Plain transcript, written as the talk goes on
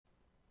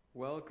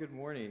Well, good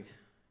morning.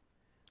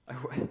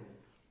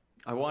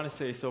 I want to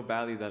say so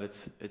badly that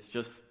it's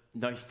just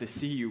nice to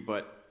see you,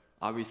 but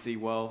obviously,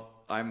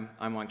 I'm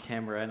on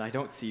camera and I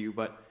don't see you,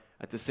 but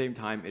at the same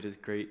time, it is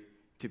great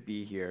to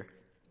be here.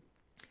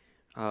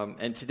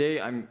 And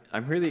today, I'm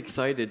really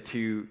excited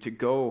to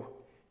go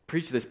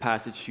preach this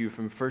passage to you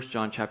from 1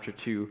 John chapter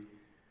 2,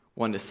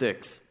 1 to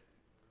 6.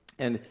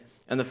 And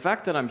the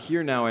fact that I'm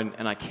here now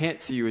and I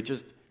can't see you,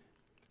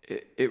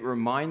 it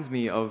reminds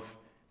me of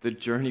the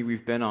journey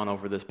we've been on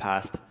over this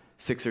past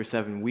 6 or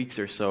 7 weeks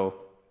or so.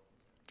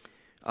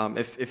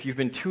 If you've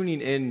been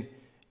tuning in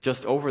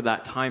just over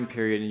that time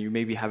period and you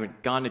maybe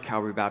haven't gone to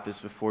Calvary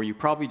Baptist before, you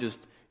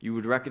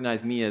would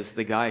recognize me as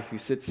the guy who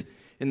sits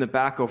in the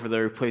back over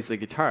there who plays the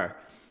guitar.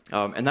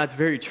 And that's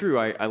very true.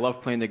 I love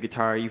playing the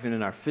guitar even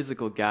in our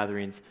physical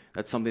gatherings.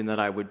 That's something that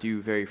I would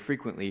do very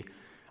frequently.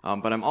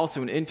 But I'm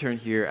also an intern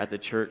here at the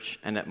church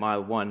and at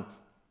Mile One.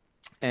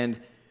 And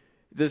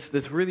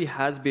this really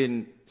has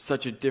been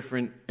such a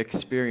different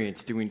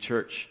experience doing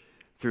church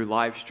through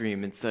live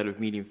stream instead of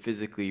meeting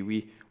physically.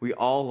 We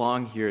all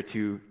long here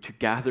to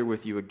gather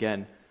with you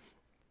again.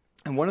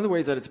 And one of the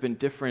ways that it's been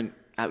different,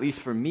 at least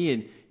for me,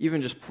 and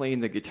even just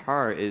playing the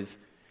guitar, is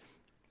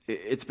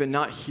it's been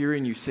not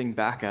hearing you sing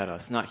back at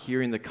us, not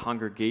hearing the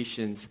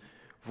congregation's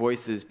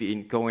voices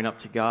going up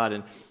to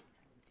God,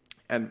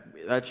 and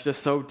that's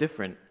just so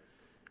different.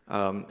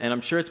 And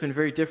I'm sure it's been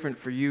very different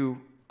for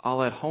you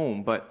all at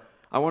home, but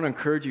I want to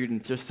encourage you to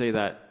just say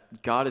that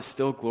God is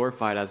still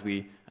glorified as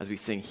we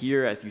sing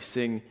here, as you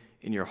sing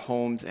in your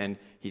homes, and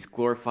He's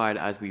glorified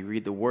as we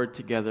read the Word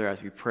together,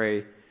 as we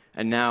pray,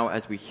 and now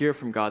as we hear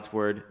from God's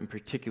Word, in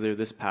particular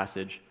this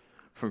passage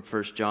from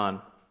 1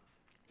 John.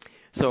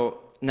 So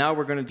now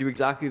we're going to do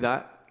exactly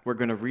that. We're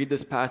going to read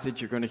this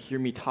passage. You're going to hear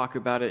me talk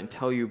about it and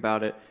tell you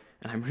about it,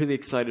 and I'm really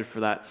excited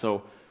for that.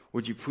 So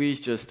would you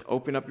please just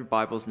open up your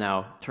Bibles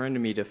now, turn to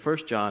me to 1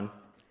 John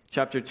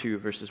chapter 2,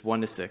 verses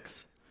 1 to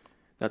 6.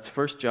 That's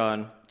 1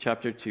 John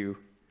chapter 2,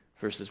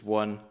 verses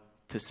 1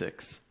 to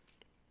 6.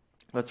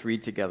 Let's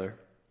read together.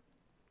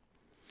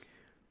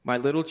 My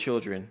little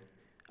children,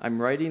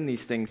 I'm writing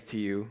these things to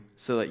you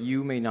so that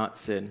you may not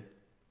sin.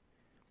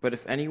 But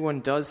if anyone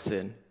does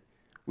sin,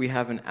 we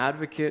have an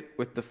advocate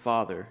with the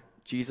Father,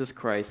 Jesus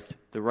Christ,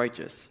 the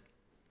righteous.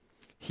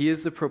 He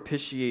is the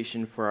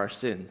propitiation for our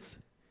sins,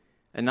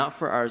 and not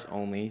for ours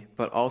only,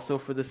 but also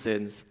for the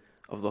sins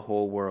of the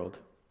whole world.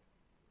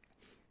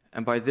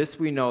 And by this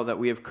we know that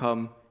we have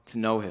come to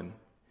know Him,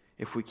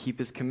 if we keep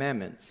His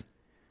commandments.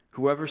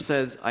 Whoever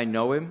says, I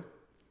know Him,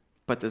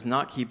 but does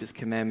not keep His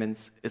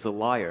commandments is a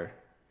liar,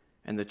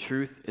 and the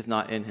truth is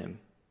not in him.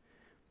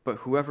 But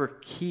whoever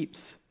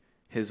keeps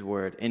His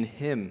word, in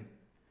Him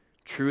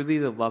truly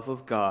the love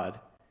of God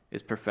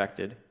is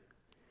perfected.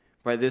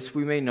 By this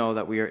we may know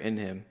that we are in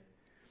Him.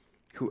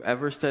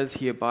 Whoever says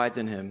he abides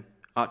in Him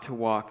ought to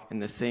walk in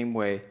the same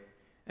way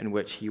in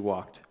which He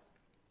walked.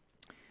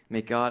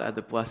 May God add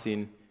the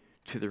blessing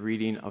to the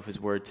reading of His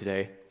word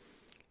today.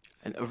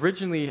 And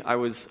originally, I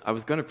was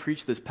going to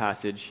preach this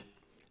passage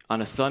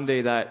on a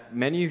Sunday that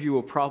many of you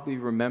will probably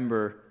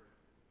remember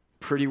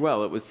pretty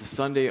well. It was the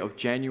Sunday of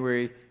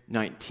January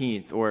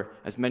 19th, or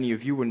as many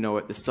of you would know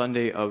it, the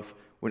Sunday of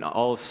when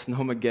all of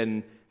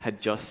Snowmageddon had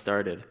just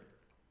started.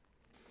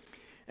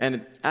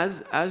 And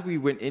as we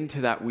went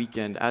into that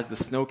weekend, as the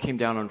snow came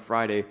down on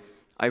Friday,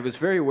 I was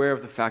very aware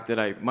of the fact that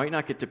I might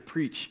not get to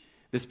preach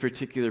this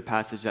particular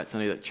passage that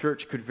Sunday, that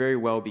church could very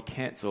well be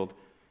canceled.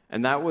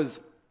 And that was,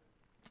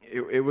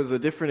 it was a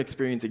different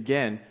experience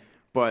again,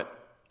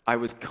 but I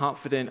was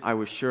confident, I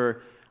was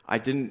sure, I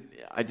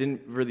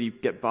didn't really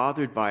get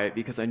bothered by it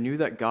because I knew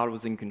that God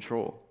was in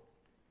control.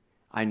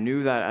 I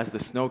knew that as the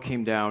snow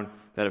came down,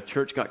 that if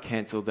church got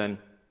canceled, then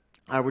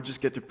I would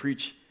just get to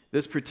preach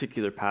this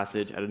particular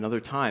passage at another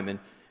time.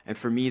 And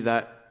for me,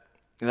 that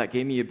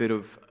gave me a bit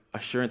of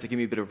assurance, it gave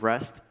me a bit of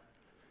rest.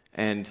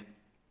 And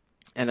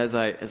as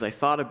I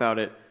thought about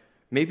it,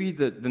 maybe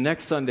the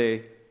next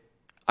Sunday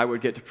I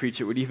would get to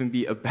preach, it would even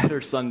be a better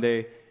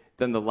Sunday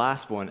than the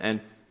last one. And,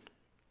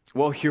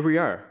 well, here we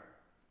are.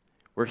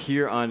 We're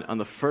here on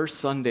the first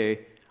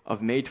Sunday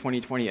of May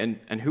 2020.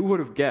 And who would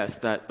have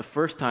guessed that the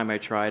first time I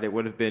tried, it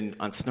would have been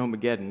on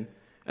Snowmageddon,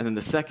 and then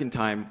the second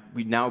time,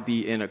 we'd now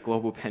be in a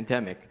global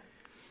pandemic.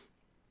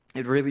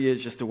 It really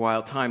is just a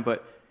wild time,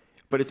 but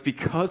it's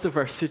because of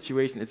our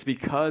situation. It's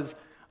because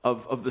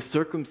of the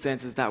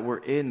circumstances that we're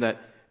in that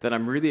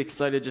I'm really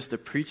excited just to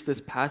preach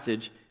this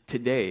passage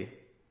today.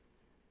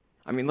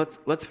 I mean,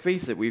 let's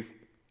face it.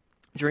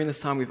 During this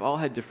time, we've all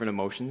had different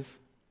emotions.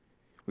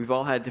 We've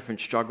all had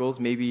different struggles,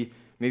 maybe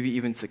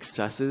even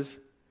successes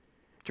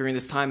during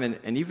this time.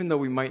 And even though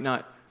we might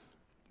not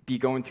be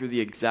going through the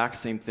exact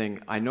same thing,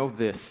 I know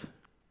this.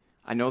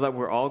 I know that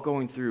we're all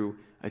going through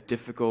a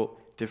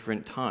difficult,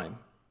 different time.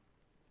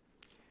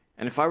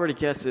 And if I were to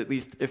guess, at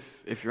least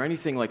if you're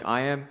anything like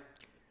I am,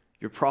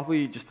 you're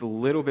probably just a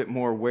little bit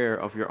more aware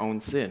of your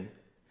own sin,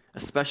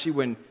 especially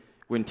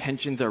when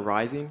tensions are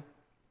rising,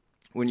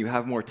 when you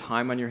have more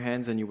time on your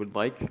hands than you would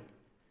like,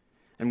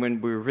 and when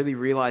we're really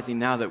realizing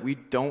now that we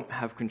don't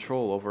have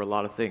control over a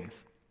lot of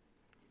things.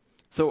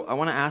 So I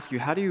want to ask you,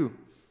 how do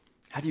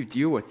you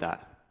deal with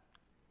that?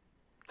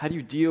 How do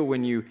you deal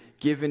when you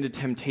give into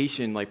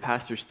temptation like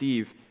Pastor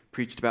Steve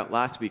preached about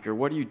last week? Or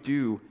what do you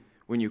do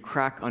when you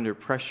crack under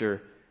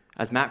pressure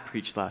as Matt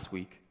preached last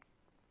week?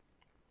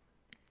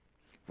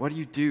 What do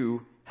you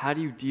do? How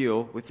do you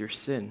deal with your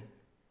sin?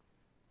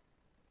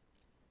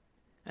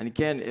 And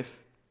again,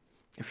 if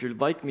you're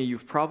like me,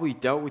 you've probably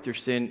dealt with your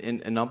sin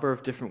in a number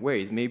of different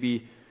ways.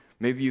 Maybe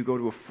you go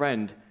to a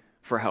friend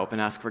for help and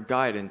ask for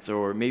guidance,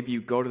 or maybe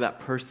you go to that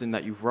person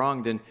that you've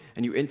wronged and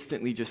you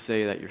instantly just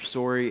say that you're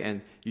sorry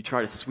and you try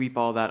to sweep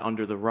all that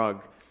under the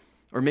rug.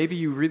 Or maybe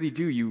you really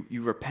do,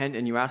 you repent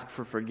and you ask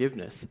for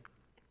forgiveness.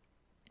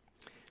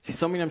 See,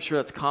 something I'm sure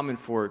that's common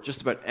for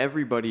just about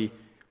everybody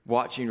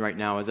watching right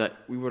now is that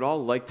we would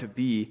all like to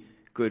be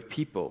good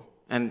people.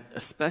 And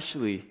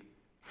especially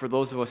for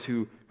those of us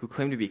who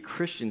claim to be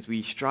Christians,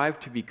 we strive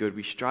to be good,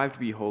 we strive to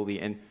be holy,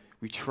 and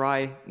we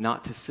try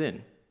not to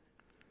sin.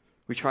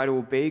 We try to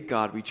obey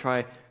God. We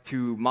try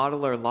to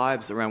model our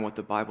lives around what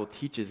the Bible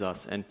teaches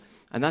us. And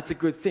that's a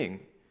good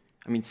thing.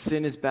 I mean,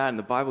 sin is bad, and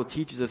the Bible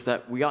teaches us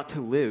that we ought to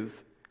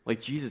live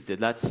like Jesus did.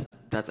 That's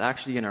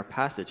actually in our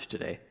passage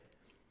today.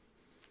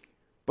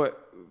 But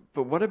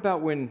what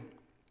about when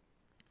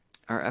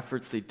our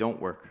efforts, they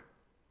don't work?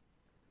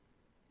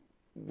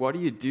 What do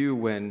you do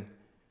when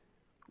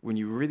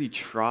you really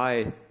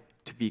try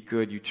to be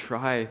good, you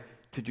try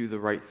to do the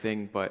right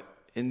thing, but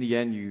in the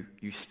end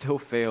you still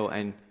fail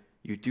and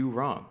you do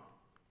wrong?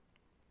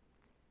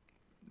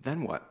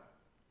 Then what?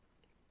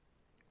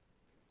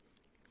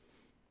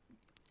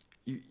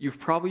 You've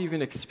probably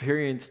even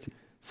experienced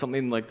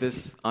something like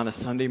this on a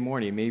Sunday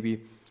morning.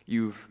 Maybe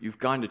you've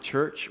gone to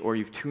church, or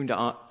you've tuned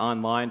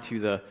online to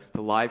the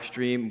live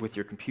stream with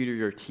your computer,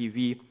 your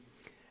TV,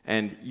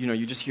 and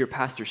you just hear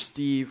Pastor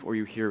Steve, or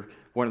you hear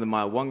one of the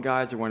Mile One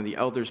guys or one of the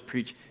elders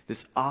preach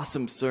this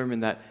awesome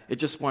sermon that it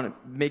just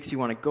makes you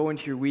want to go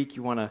into your week.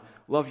 You want to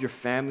love your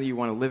family. You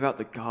want to live out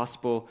the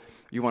gospel.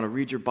 You want to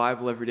read your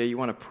Bible every day. You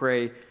want to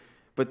pray.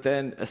 But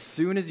then as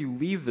soon as you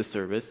leave the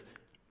service,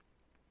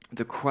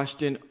 the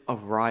question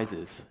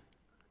arises,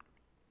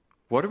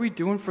 what are we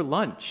doing for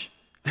lunch?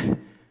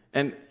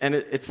 and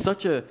it's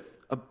such a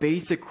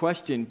basic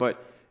question,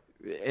 but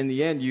in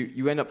the end,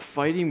 you end up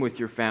fighting with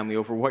your family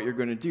over what you're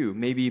going to do.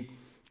 Maybe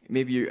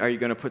are you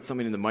going to put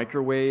something in the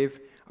microwave?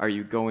 Are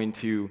you going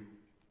to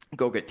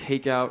go get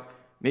takeout?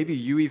 Maybe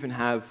you even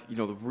have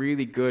the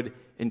really good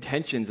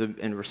intentions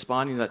in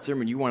responding to that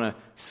sermon. You want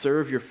to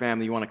serve your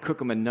family. You want to cook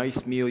them a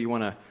nice meal. You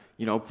want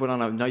to put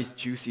on a nice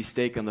juicy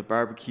steak on the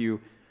barbecue.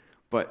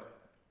 But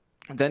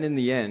then in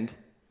the end,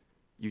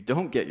 you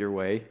don't get your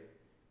way.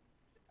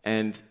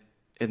 And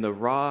in the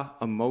raw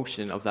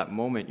emotion of that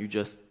moment, you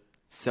just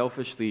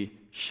selfishly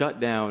shut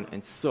down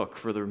and sook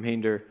for the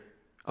remainder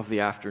of the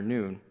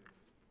afternoon.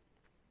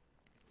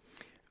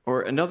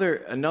 Or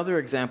another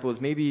example is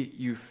maybe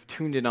you've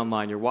tuned in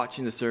online, you're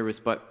watching the service,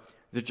 but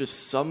there's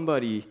just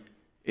somebody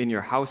in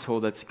your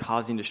household that's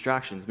causing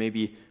distractions.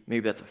 Maybe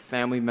that's a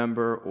family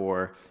member,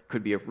 or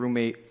could be a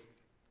roommate.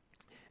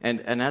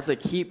 And as they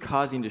keep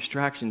causing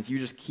distractions, you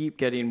just keep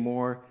getting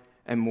more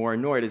and more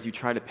annoyed as you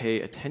try to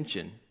pay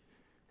attention.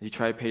 As you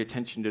try to pay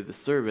attention to the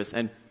service.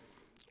 And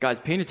guys,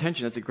 paying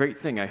attention, that's a great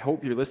thing. I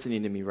hope you're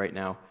listening to me right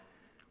now.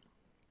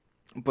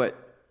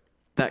 But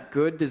that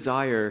good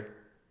desire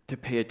to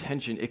pay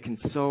attention, it can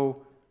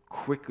so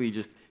quickly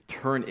just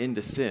turn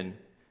into sin,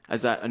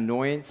 as that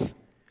annoyance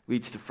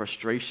leads to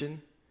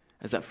frustration,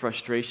 as that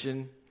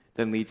frustration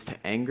then leads to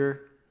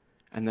anger,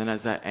 and then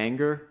as that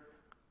anger,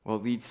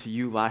 leads to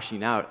you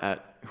lashing out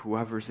at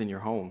whoever's in your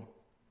home.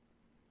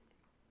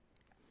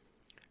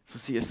 So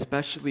see,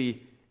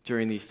 especially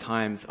during these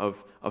times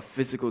of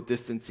physical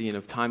distancing and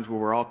of times where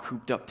we're all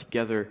cooped up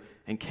together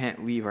and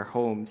can't leave our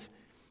homes,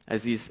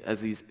 as these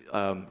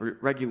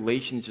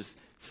regulations just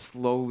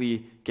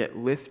slowly get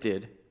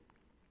lifted,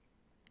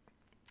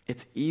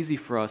 it's easy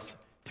for us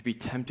to be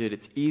tempted.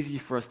 It's easy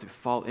for us to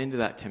fall into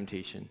that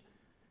temptation.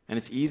 And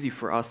it's easy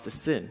for us to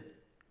sin.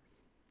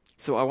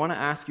 So I want to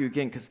ask you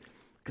again,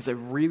 because I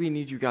really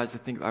need you guys to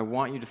think, I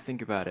want you to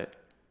think about it.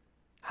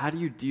 How do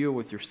you deal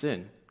with your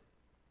sin?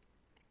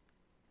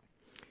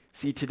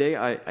 See, today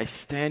I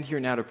stand here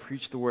now to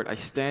preach the word. I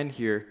stand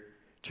here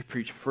to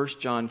preach 1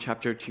 John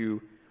chapter 2,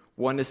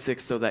 1-6,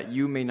 so that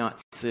you may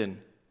not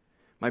sin.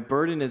 My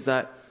burden is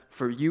that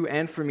for you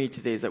and for me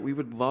today is that we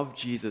would love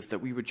Jesus, that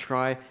we would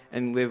try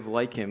and live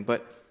like him.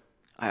 But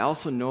I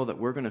also know that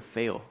we're going to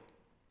fail.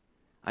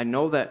 I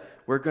know that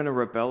we're going to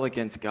rebel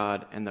against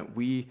God and that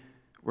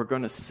we're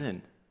going to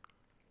sin.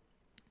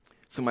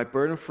 So my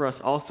burden for us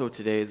also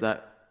today is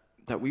that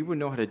we would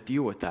know how to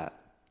deal with that.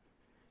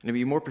 And to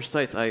be more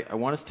precise, I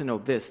want us to know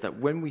this, that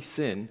when we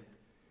sin,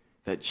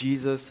 that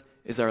Jesus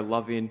is our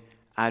loving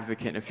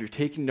advocate. And if you're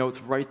taking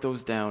notes, write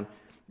those down,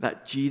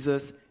 that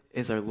Jesus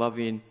is our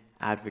loving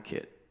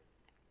advocate.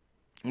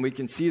 And we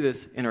can see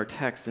this in our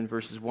text in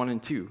verses 1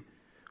 and 2,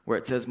 where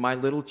it says, "My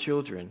little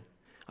children,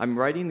 I'm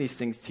writing these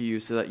things to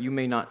you so that you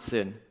may not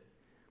sin.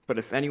 But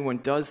if anyone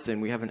does sin,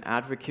 we have an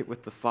advocate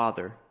with the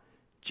Father,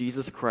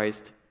 Jesus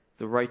Christ,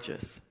 the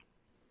righteous."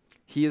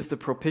 He is the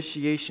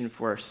propitiation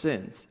for our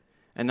sins,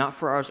 and not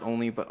for ours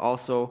only, but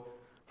also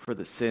for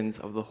the sins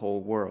of the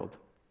whole world.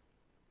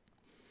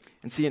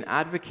 And see, an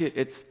advocate,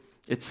 it's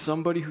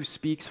somebody who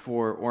speaks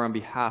for or on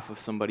behalf of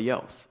somebody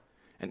else.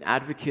 An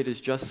advocate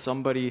is just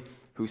somebody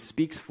who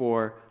speaks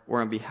for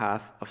or on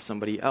behalf of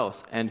somebody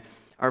else. And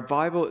our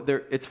Bible,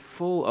 it's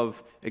full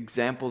of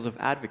examples of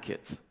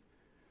advocates,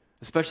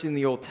 especially in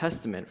the Old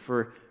Testament.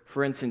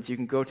 For instance, you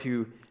can go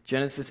to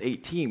Genesis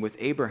 18 with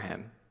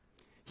Abraham.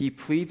 He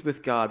pleads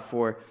with God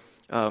for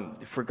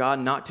God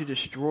not to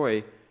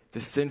destroy the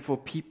sinful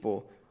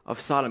people of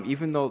Sodom,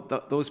 even though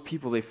those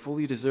people, they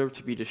fully deserve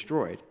to be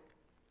destroyed.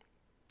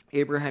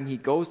 Abraham, he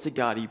goes to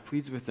God, he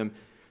pleads with him,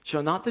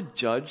 "Shall not the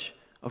judge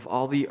of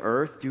all the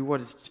earth do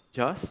what is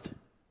just?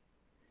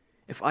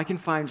 If I can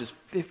find just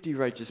 50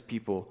 righteous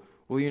people,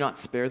 will you not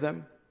spare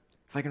them?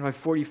 If I can find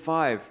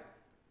 45,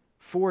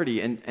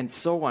 40, and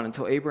so on,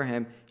 until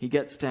Abraham, he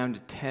gets down to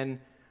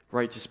 10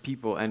 righteous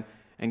people.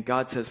 And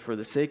God says, for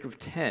the sake of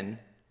 10,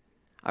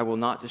 I will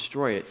not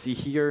destroy it." See,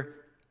 here,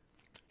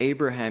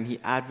 Abraham, he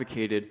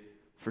advocated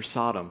for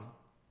Sodom.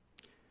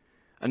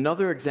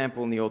 Another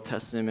example in the Old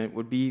Testament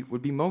would be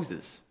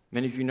Moses.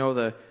 Many of you know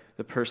the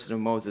person of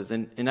Moses.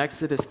 And in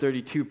Exodus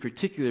 32,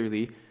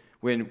 particularly,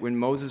 when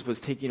Moses was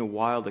taking a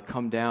while to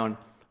come down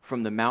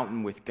from the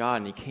mountain with God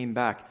and he came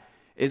back,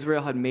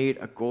 Israel had made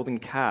a golden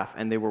calf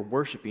and they were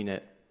worshiping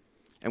it.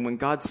 And when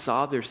God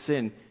saw their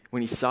sin,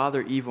 when he saw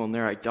their evil and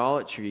their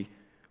idolatry,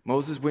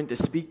 Moses went to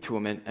speak to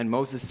him, and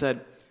Moses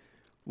said,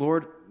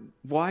 "Lord,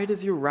 why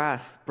does your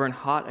wrath burn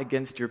hot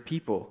against your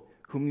people,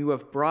 whom you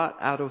have brought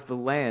out of the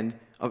land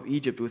of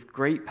Egypt with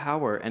great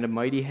power and a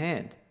mighty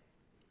hand?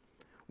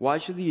 Why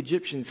should the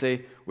Egyptians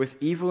say, 'With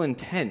evil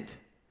intent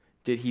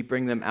did he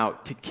bring them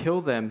out, to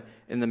kill them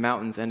in the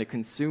mountains and to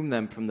consume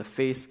them from the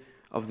face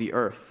of the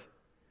earth'?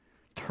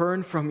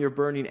 Turn from your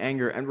burning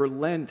anger and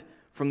relent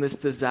from this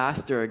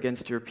disaster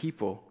against your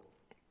people.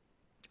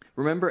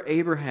 Remember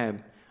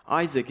Abraham,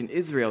 Isaac, and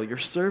Israel, your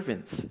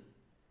servants,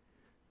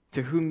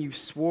 to whom you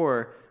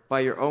swore by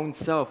your own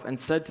self and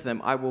said to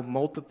them, 'I will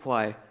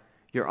multiply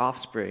your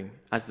offspring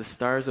as the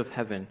stars of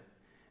heaven,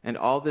 and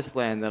all this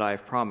land that I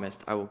have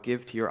promised I will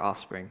give to your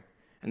offspring,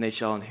 and they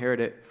shall inherit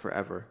it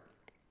forever.'"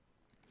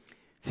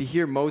 See,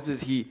 here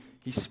Moses, he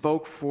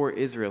spoke for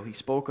Israel. He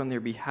spoke on their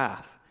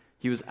behalf.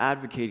 He was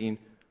advocating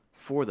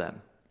for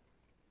them.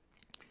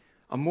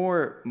 A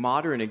more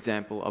modern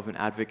example of an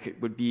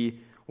advocate would be,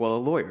 a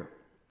lawyer.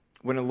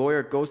 When a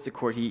lawyer goes to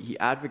court, he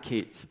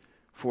advocates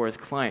for his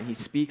client. He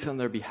speaks on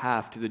their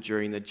behalf to the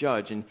jury and the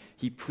judge, and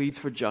he pleads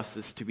for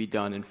justice to be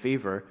done in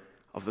favor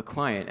of the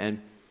client.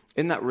 And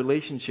in that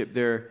relationship,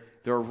 there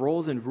are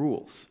roles and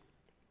rules.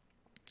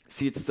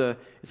 See, it's the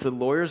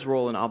lawyer's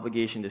role and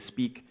obligation to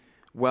speak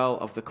well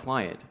of the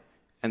client,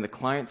 and the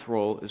client's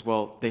role is,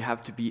 they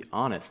have to be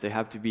honest. They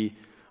have to be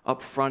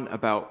upfront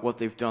about what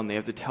they've done. They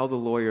have to tell the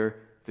lawyer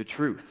the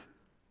truth.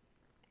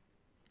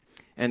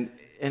 And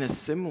in a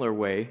similar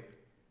way,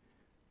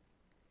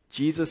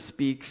 Jesus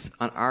speaks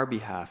on our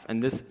behalf,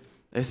 and this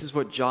is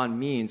what John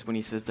means when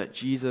he says that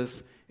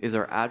Jesus is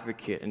our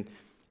advocate. And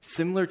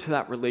similar to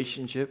that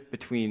relationship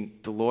between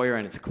the lawyer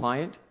and his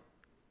client,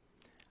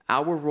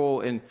 our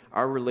role in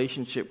our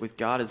relationship with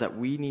God is that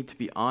we need to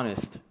be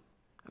honest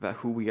about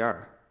who we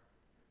are.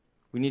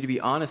 We need to be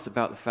honest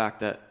about the fact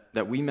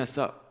that we mess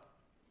up,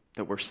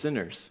 that we're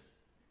sinners.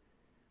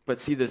 But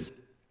see, this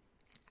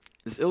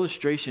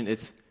illustration,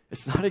 it's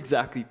not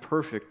exactly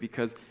perfect,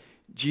 because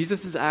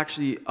Jesus is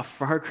actually a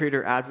far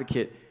greater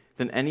advocate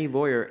than any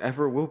lawyer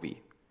ever will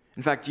be.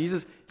 In fact,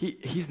 Jesus,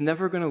 he's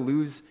never going to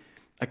lose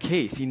a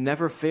case. He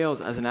never fails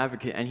as an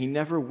advocate, and he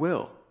never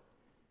will.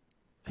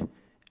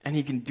 And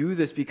he can do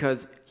this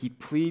because he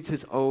pleads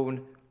his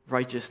own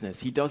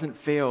righteousness. He doesn't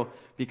fail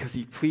because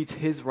he pleads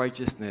his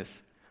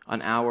righteousness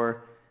on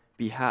our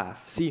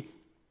behalf. See,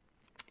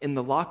 in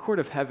the law court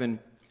of heaven,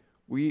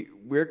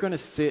 we're going to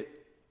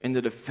sit in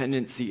the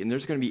defendant's seat, and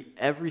there's going to be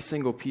every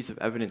single piece of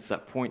evidence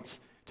that points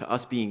to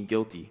us being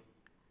guilty.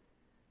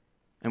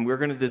 And we're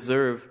going to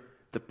deserve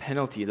the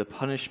penalty, the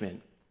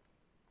punishment.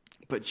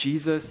 But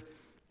Jesus,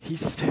 he's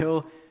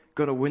still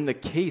going to win the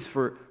case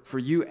for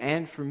you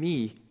and for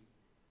me,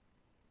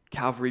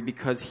 Calvary,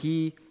 because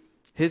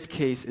his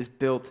case is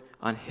built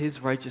on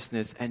his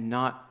righteousness and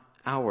not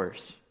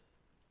ours.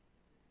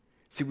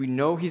 See, we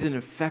know he's an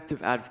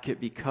effective advocate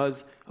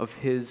because of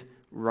his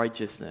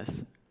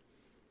righteousness.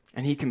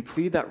 And he can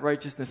plead that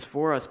righteousness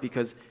for us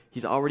because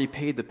he's already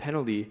paid the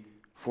penalty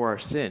for our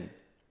sin.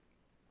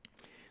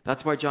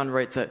 That's why John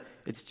writes that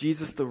it's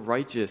Jesus the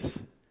righteous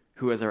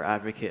who is our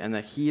advocate, and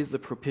that he is the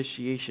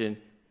propitiation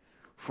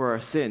for our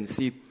sins.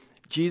 See,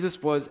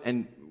 Jesus was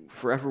and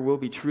forever will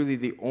be truly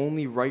the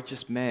only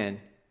righteous man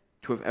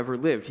to have ever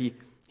lived. He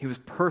was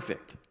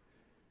perfect.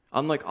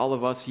 Unlike all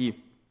of us, he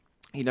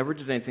never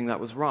did anything that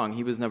was wrong.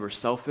 He was never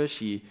selfish.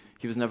 He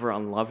was never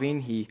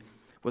unloving. He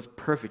was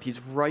perfect. He's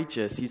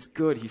righteous. He's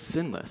good. He's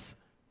sinless.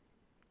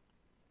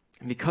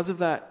 And because of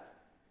that,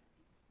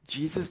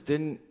 Jesus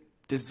didn't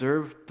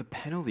deserve the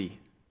penalty.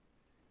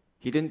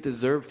 He didn't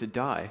deserve to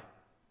die.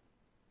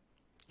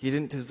 He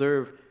didn't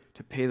deserve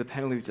to pay the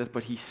penalty of death,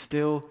 but he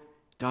still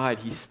died.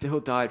 He still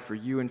died for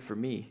you and for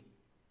me.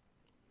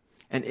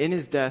 And in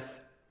his death,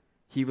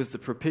 he was the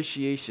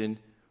propitiation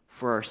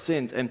for our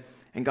sins. And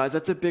guys,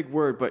 that's a big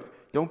word,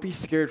 but don't be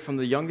scared. From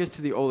the youngest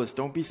to the oldest,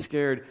 don't be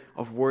scared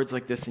of words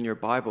like this in your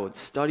Bible.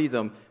 Study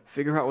them,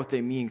 figure out what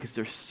they mean, because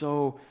they're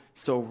so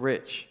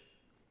rich.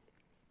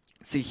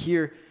 See,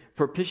 here,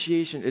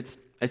 propitiation, it's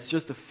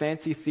just a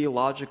fancy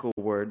theological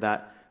word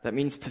that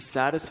means to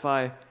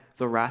satisfy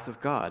the wrath of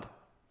God.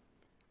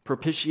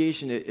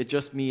 Propitiation, it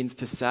just means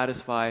to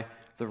satisfy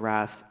the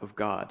wrath of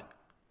God.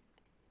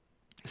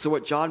 So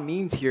what John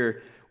means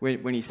here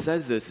when he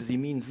says this is he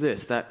means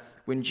this, that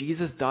when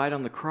Jesus died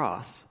on the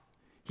cross,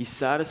 he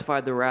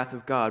satisfied the wrath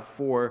of God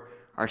for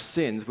our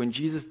sins. When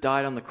Jesus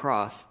died on the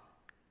cross,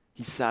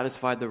 he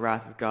satisfied the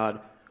wrath of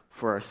God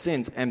for our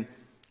sins. And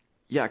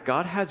yeah,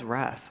 God has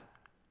wrath.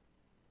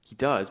 He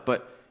does,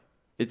 but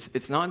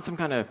it's not in some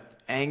kind of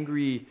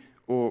angry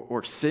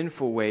or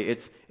sinful way.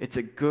 It's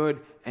a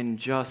good and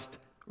just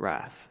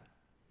wrath.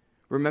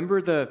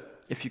 Remember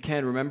if you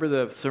can, remember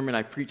the sermon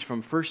I preached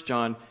from 1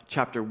 John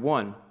chapter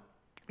 1,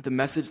 the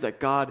message that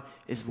God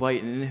is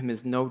light and in him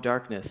is no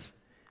darkness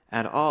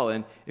at all.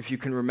 And if you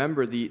can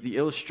remember the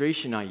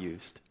illustration I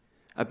used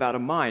about a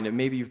mine, and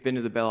maybe you've been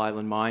to the Bell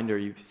Island mine or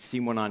you've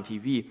seen one on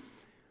TV.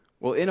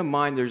 Well, in a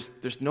mine,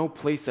 there's no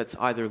place that's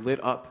either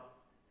lit up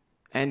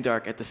and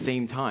dark at the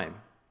same time.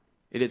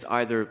 It is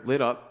either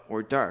lit up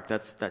or dark.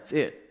 That's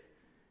it.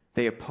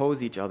 They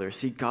oppose each other.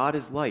 See, God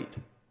is light.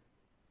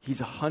 He's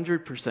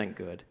 100%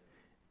 good,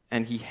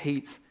 and he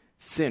hates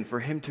sin. For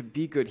him to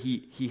be good,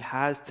 he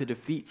has to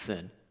defeat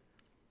sin.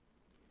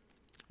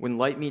 When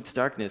light meets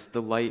darkness,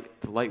 the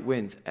light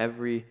wins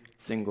every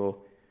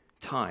single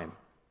time.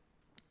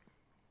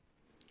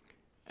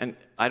 And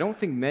I don't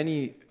think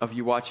many of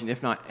you watching,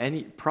 if not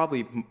any,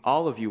 probably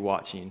all of you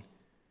watching,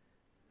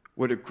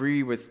 would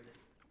agree with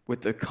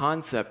the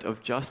concept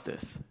of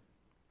justice.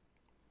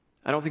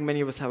 I don't think many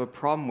of us have a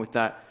problem with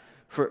that.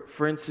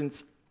 For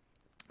instance,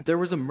 there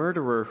was a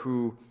murderer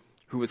who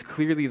was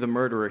clearly the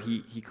murderer.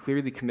 He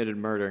clearly committed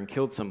murder and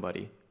killed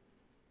somebody.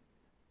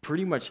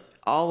 Pretty much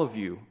all of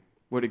you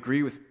would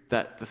agree with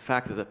the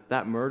fact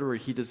that murderer,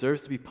 he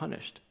deserves to be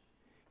punished.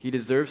 He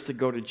deserves to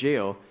go to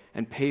jail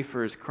and pay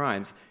for his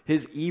crimes.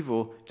 His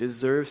evil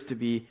deserves to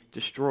be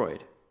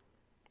destroyed.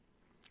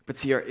 But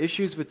see, our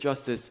issues with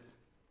justice,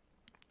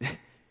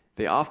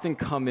 they often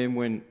come in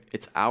when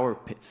it's our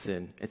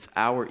sin, it's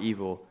our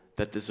evil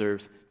that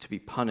deserves to be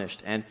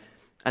punished. And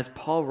as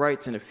Paul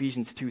writes in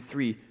Ephesians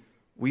 2:3,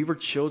 we were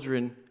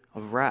children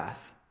of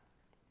wrath.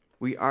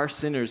 We are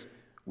sinners.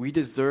 We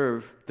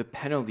deserve the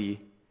penalty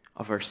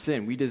of our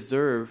sin. We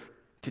deserve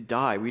to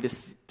die. We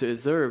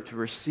deserve to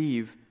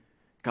receive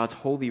God's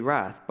holy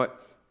wrath.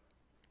 But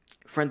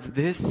friends,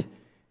 this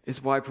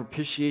is why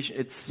propitiation,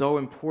 it's so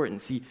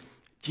important. See,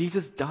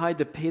 Jesus died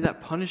to pay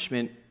that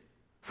punishment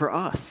for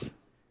us.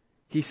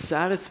 He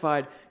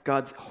satisfied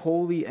God's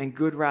holy and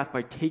good wrath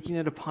by taking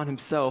it upon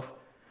himself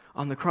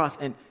on the cross.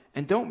 And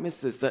don't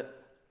miss this,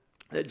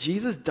 that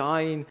Jesus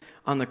dying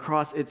on the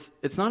cross,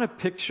 it's not a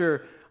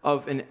picture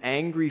of an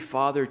angry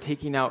father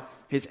taking out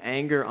his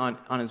anger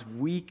on his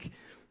weak,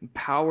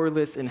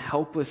 powerless, and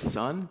helpless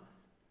son.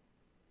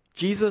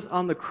 Jesus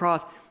on the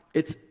cross,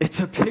 it's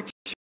a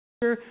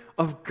picture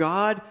of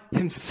God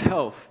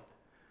himself,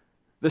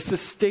 the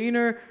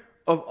sustainer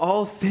of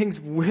all things,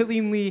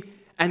 willingly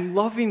and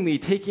lovingly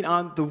taking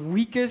on the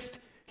weakest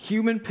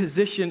human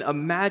position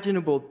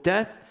imaginable,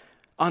 death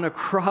on a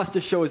cross,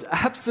 to show his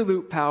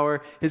absolute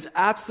power, his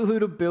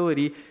absolute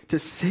ability to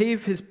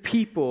save his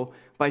people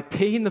by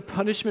paying the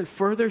punishment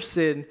for their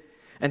sin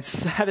and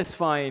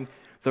satisfying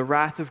the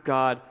wrath of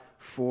God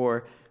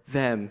for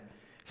them.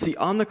 See,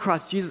 on the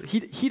cross, Jesus,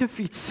 he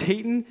defeats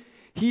Satan,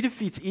 he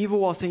defeats evil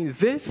while saying,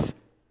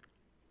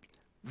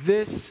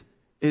 this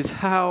is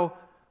how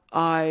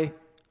I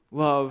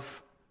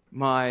love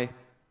my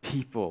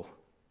people.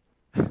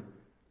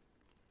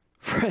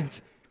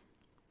 Friends,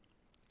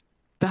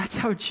 that's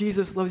how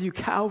Jesus loves you.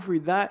 Calvary,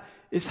 that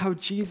is how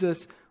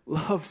Jesus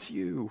loves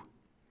you.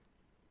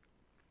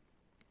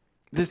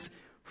 This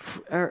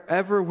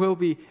forever will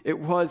be, it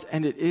was,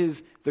 and it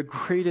is the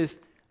greatest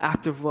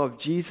act of love.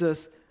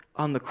 Jesus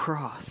on the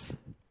cross.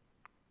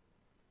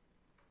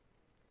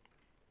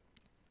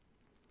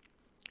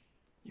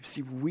 You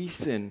see, we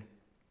sin.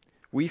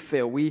 We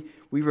fail. We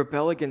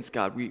rebel against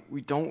God.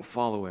 We don't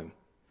follow him.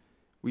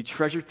 We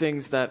treasure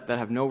things that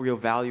have no real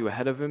value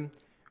ahead of him.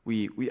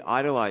 We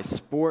idolize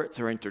sports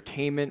or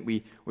entertainment.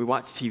 We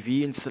watch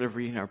TV instead of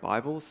reading our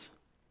Bibles.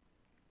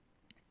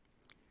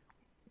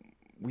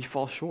 We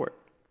fall short.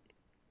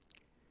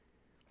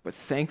 But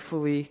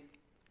thankfully,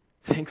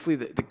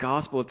 the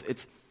gospel,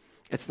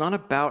 it's not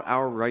about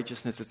our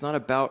righteousness. It's not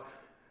about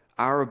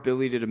our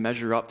ability to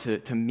measure up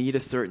to meet a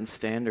certain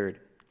standard.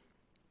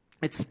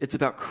 It's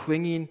about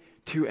clinging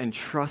to and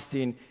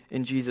trusting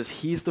in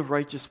Jesus. He's the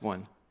righteous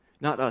one,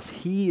 not us.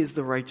 He is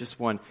the righteous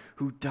one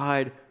who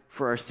died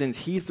for our sins.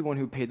 He's the one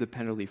who paid the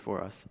penalty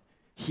for us.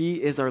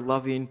 He is our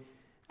loving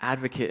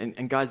advocate.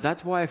 And guys,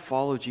 that's why I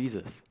follow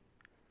Jesus.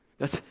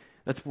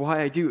 That's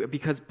why I do,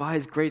 because by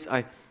his grace,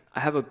 I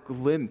have a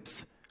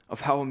glimpse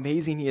of how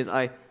amazing he is.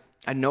 I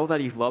know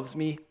that he loves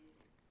me.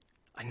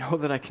 I know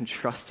that I can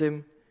trust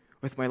him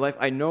with my life.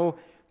 I know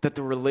that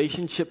the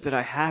relationship that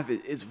I have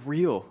is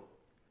real.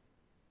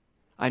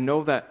 I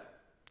know that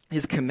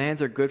his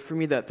commands are good for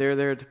me, that they're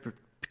there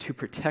to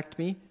protect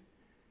me.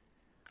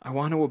 I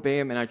want to obey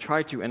him, and I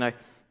try to. And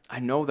I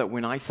know that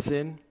when I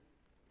sin,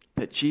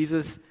 that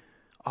Jesus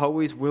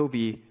always will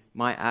be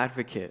my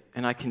advocate.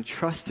 And I can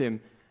trust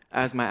him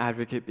as my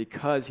advocate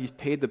because he's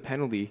paid the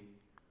penalty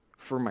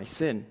for my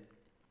sin.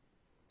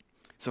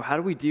 So how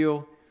do we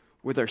deal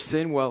with our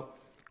sin? Well,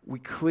 we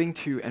cling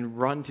to and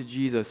run to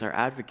Jesus, our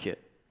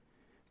advocate,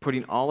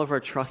 putting all of our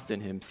trust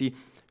in him. See,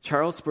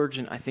 Charles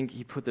Spurgeon, I think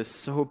he put this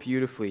so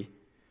beautifully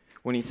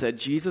when he said,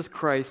 Jesus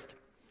Christ,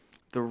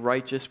 the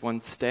righteous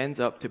one, stands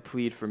up to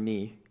plead for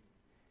me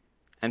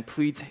and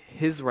pleads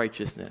his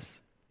righteousness.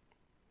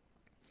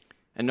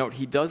 And note,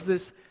 he does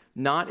this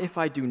not if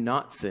I do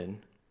not sin,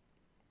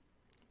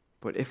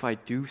 but if I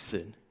do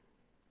sin.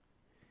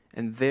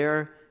 And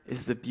there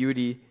is the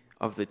beauty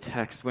of the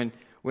text.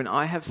 When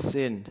I have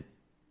sinned,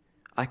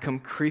 I come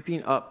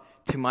creeping up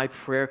to my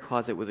prayer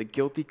closet with a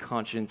guilty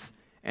conscience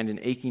and an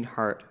aching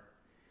heart,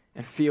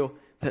 and feel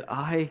that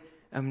I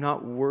am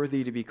not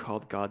worthy to be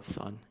called God's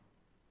son.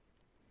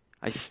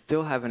 I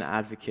still have an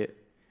advocate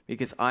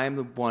because I am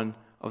the one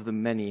of the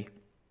many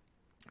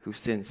who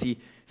sin. See,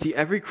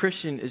 every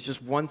Christian is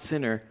just one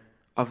sinner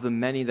of the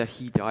many that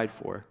he died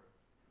for.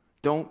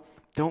 Don't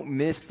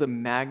miss the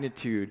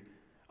magnitude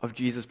of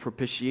Jesus'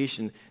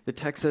 propitiation. The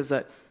text says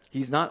that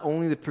he's not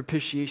only the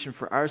propitiation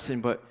for our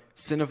sin, but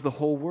sin of the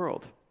whole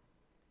world.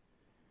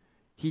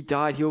 He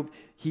died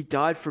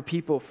for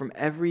people from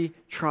every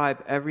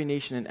tribe, every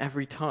nation, and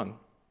every tongue.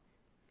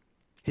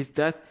 His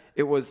death,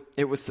 it was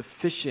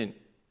sufficient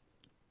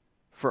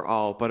for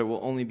all, but it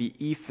will only be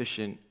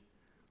efficient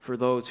for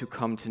those who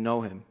come to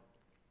know him.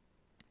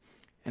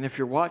 And if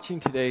you're watching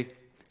today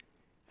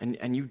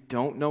and you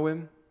don't know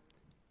him,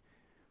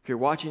 if you're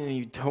watching and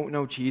you don't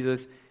know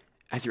Jesus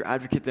as your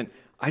advocate, then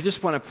I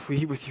just want to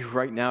plead with you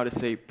right now to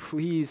say,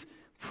 please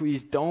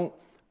don't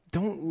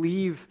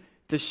leave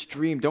the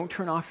stream. Don't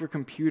turn off your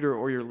computer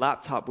or your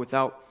laptop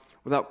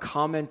without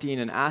commenting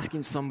and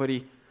asking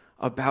somebody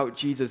about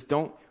Jesus.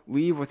 Don't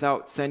leave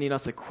without sending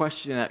us a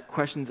question at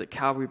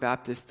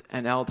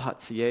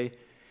questions@calvarybaptistnl.ca.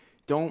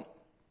 Don't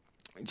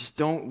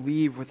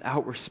leave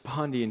without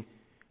responding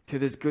to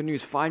this good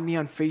news. Find me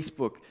on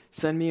Facebook.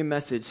 Send me a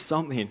message,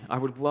 something. I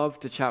would love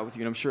to chat with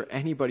you, and I'm sure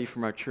anybody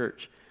from our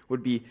church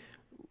would be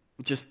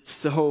just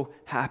so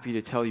happy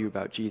to tell you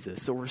about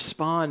Jesus. So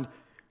respond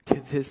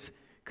to this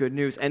good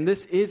news. And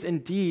this is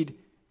indeed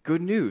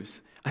good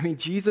news. I mean,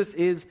 Jesus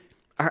is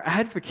our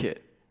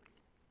advocate.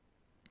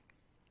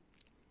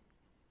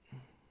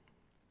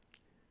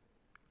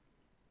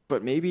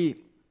 But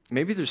maybe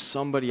there's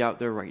somebody out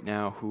there right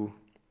now who's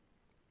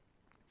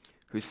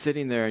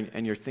sitting there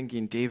and you're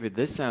thinking, David,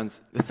 this sounds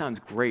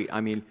great.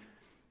 I mean,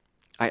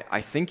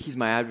 I think he's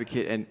my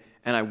advocate and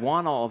I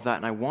want all of that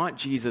and I want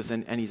Jesus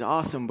and he's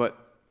awesome, but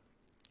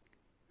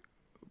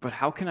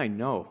how can I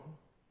know?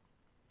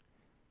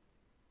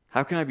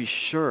 How can I be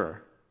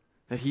sure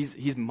that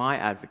he's my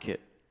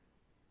advocate?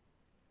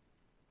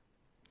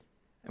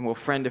 And well,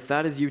 friend, if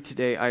that is you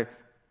today, I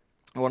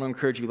want to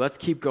encourage you, let's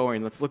keep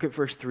going. Let's look at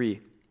verse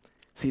 3.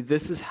 See,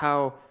 this is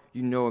how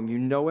you know him. You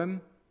know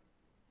him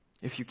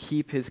if you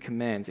keep his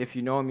commands. If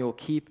you know him, you'll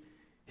keep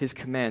his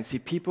commands. See,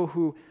 people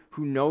who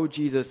know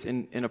Jesus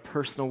in a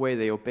personal way,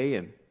 they obey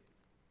him.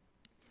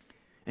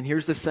 And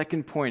here's the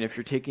second point if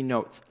you're taking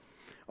notes.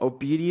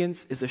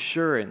 Obedience is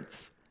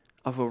assurance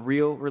of a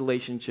real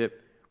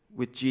relationship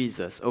with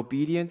Jesus.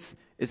 Obedience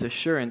is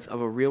assurance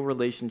of a real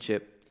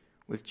relationship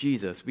with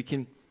Jesus. We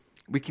can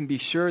be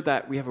sure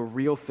that we have a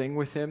real thing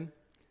with him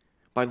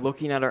by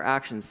looking at our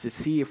actions to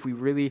see if we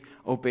really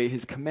obey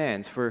his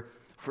commands. For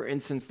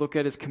instance, look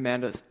at his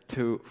command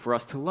for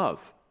us to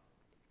love.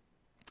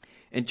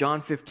 In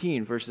John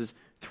 15, verses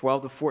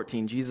 12 to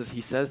 14, Jesus, he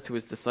says to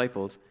his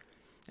disciples,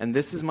 "And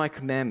this is my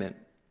commandment,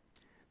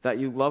 that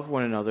you love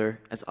one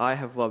another as I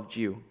have loved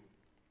you.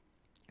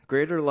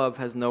 Greater love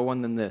has no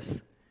one than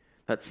this,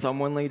 that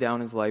someone lay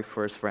down his life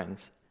for his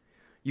friends.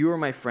 You are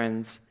my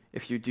friends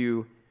if you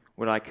do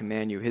what I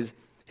command you." His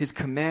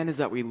command is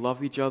that we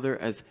love each other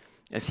as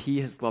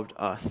he has loved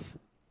us.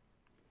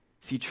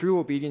 See, true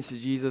obedience to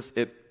Jesus,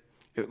 it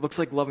looks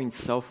like loving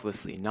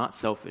selflessly, not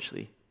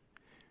selfishly.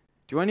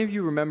 Do any of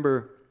you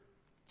remember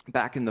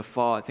back in the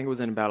fall, I think it was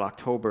in about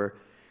October,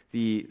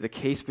 the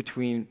case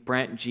between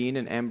Brant Jean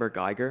and Amber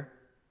Geiger?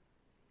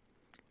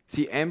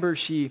 See, Amber,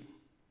 she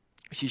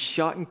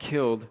shot and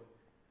killed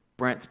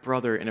Brant's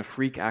brother in a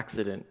freak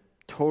accident,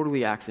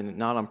 totally accident,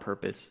 not on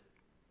purpose.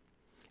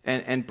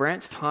 And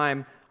Brant's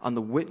time on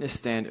the witness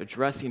stand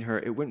addressing her,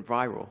 it went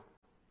viral.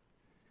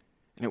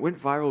 And it went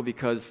viral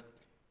because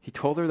he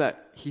told her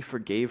that he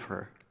forgave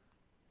her,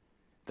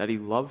 that he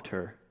loved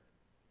her,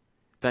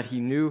 that he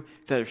knew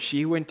that if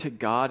she went to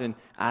God and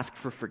asked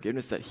for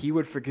forgiveness, that he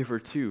would forgive her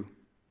too.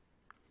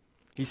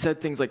 He said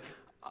things like,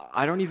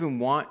 I don't even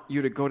want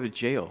you to go to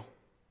jail.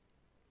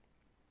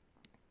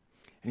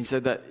 And he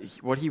said that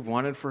what he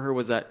wanted for her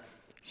was that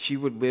she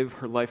would live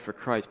her life for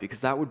Christ,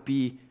 because that would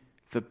be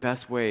the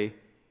best way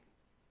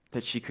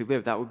that she could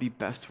live. That would be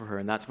best for her,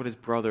 and that's what his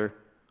brother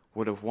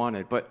would have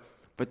wanted. But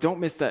don't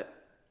miss that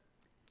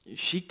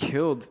she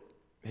killed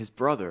his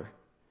brother.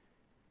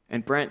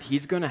 And Brent,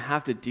 he's going to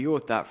have to deal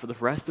with that for the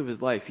rest of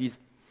his life. He's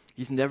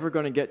never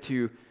going to get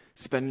to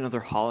spend another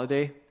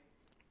holiday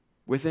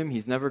with him.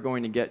 He's never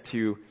going to get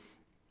to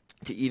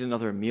eat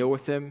another meal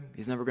with him.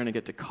 He's never going to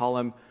get to call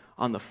him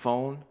on the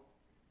phone.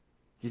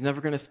 He's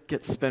never going to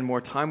get to spend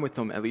more time with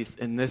him, at least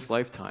in this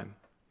lifetime.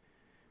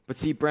 But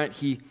see, Brent,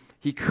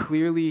 he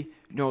clearly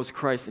knows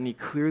Christ, and he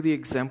clearly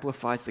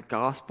exemplifies the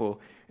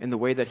gospel in the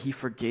way that he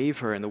forgave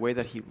her and the way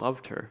that he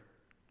loved her.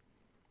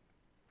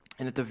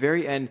 And at the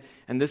very end,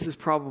 and this is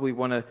probably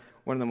one of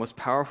the most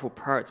powerful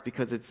parts,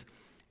 because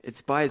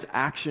it's by his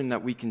action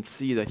that we can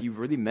see that he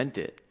really meant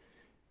it.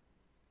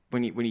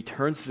 When he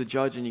turns to the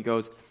judge and he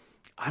goes,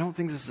 I don't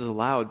think this is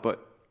allowed,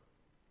 but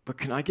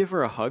can I give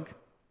her a hug?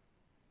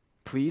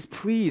 Please,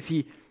 please.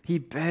 He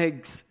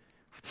begs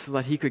so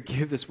that he could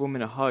give this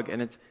woman a hug,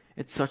 and it's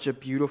such a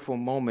beautiful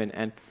moment,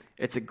 and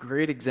it's a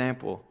great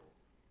example.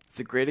 It's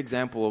a great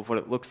example of what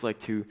it looks like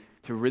to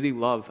really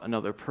love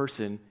another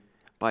person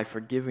by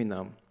forgiving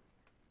them.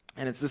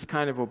 And it's this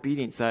kind of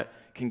obedience that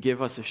can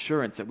give us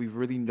assurance that we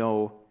really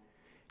know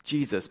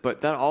Jesus.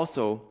 But that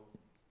also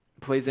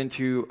plays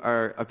into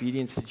our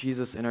obedience to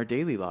Jesus in our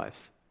daily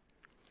lives.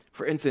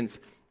 For instance,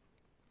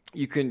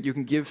 you can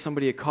give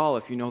somebody a call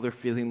if you know they're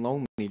feeling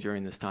lonely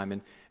during this time,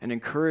 and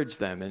encourage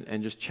them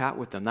and just chat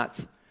with them.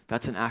 That's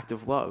an act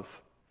of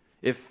love.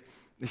 If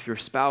your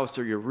spouse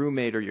or your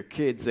roommate or your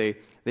kids, they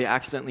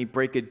accidentally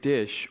break a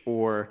dish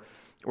or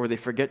they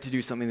forget to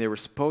do something they were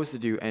supposed to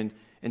do, and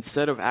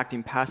instead of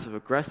acting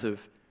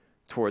passive-aggressive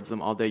towards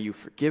them all day, you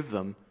forgive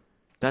them,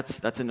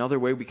 that's another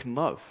way we can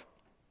love.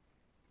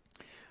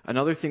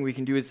 Another thing we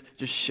can do is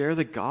just share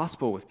the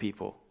gospel with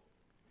people.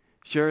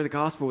 Share the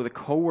gospel with a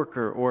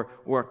coworker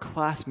or a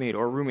classmate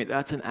or a roommate.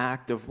 That's an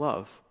act of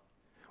love.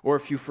 Or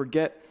if you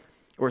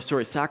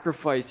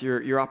sacrifice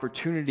your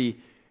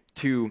opportunity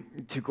to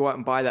go out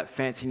and buy that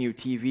fancy new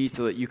TV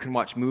so that you can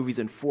watch movies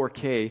in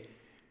 4K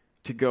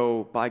to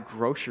go buy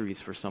groceries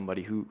for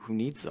somebody who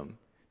needs them.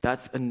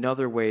 That's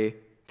another way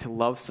to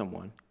love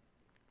someone.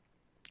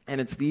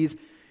 And it's these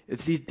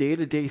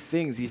day-to-day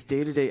things, these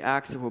day-to-day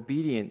acts of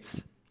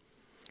obedience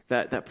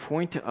that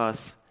point to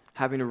us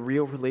having a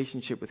real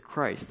relationship with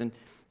Christ. And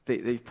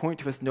they point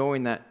to us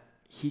knowing that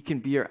he can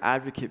be our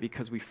advocate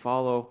because we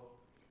follow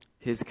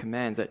his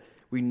commands, that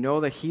we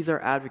know that he's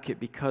our advocate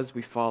because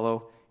we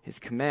follow his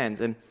commands.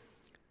 And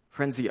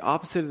friends, the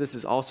opposite of this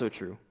is also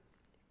true.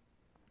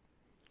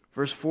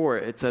 Verse 4,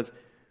 it says,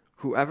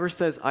 whoever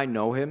says, I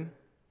know him,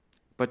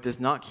 but does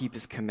not keep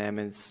his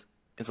commandments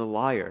is a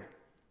liar,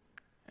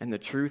 and the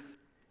truth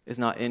is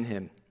not in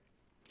him.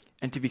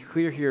 And to be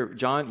clear here,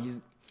 John, he's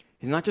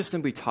not just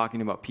simply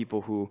talking about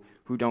people who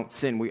don't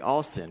sin. We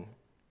all sin.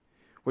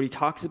 What he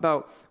talks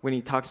about when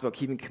he talks about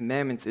keeping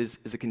commandments is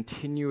a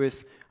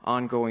continuous,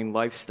 ongoing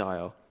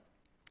lifestyle.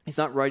 He's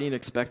not writing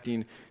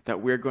expecting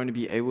that we're going to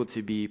be able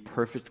to be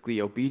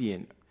perfectly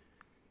obedient.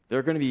 There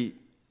are going to be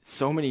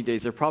so many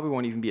days, there probably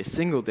won't even be a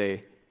single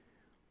day,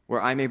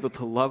 where I'm able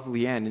to love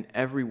Leanne in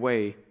every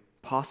way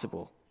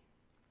possible.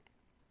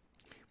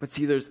 But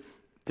see, there's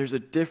a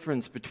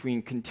difference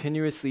between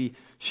continuously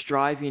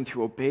striving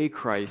to obey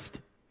Christ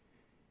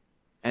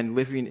and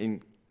living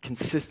in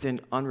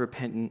consistent,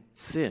 unrepentant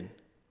sin.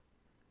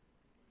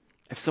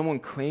 If someone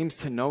claims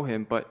to know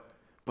him, but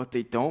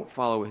they don't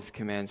follow his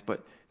commands,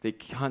 but they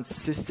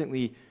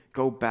consistently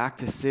go back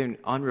to sin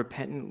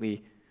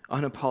unrepentantly,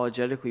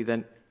 unapologetically,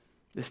 then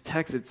this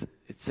text, it's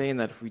saying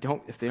that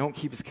if they don't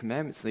keep his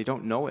commandments, they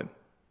don't know him.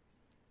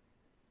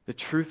 The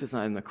truth is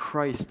not in them.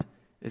 Christ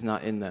is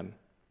not in them.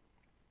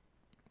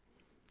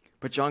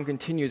 But John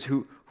continues,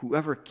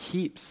 whoever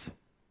keeps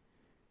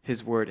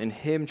his word, in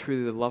him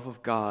truly the love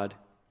of God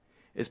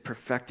is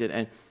perfected.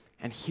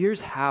 And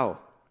here's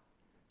how.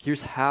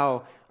 Here's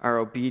how our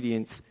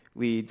obedience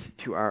leads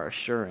to our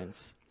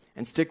assurance.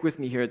 And stick with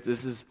me here.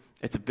 It's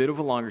a bit of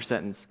a longer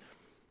sentence.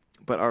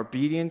 But our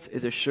obedience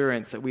is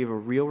assurance that we have a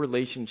real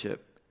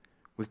relationship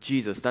with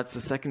Jesus. That's the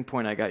second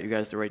point I got you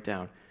guys to write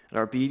down. And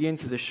our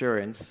obedience is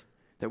assurance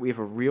that we have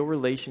a real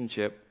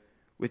relationship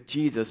with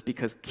Jesus,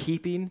 because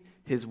keeping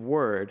his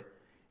word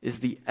is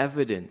the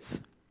evidence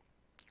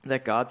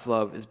that God's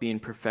love is being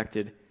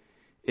perfected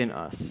in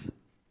us.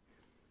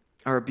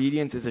 Our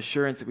obedience is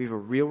assurance that we have a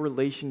real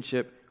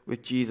relationship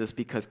with Jesus,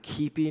 because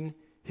keeping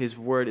his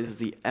word is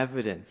the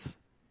evidence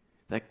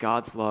that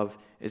God's love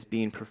is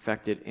being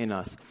perfected in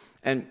us.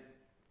 And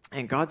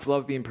God's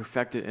love being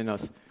perfected in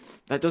us,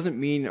 that doesn't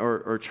mean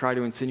or try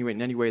to insinuate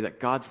in any way that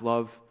God's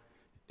love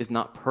is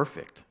not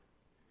perfect.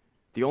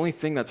 The only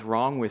thing that's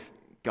wrong with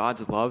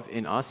God's love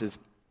in us is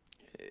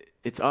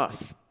it's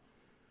us.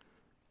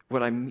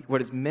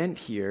 What is meant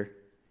here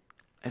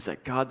is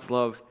that God's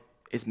love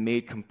is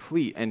made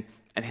complete, and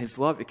his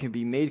love, it can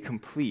be made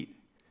complete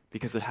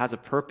because it has a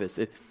purpose.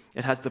 It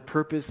has the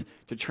purpose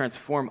to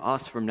transform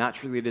us from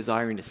naturally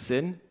desiring to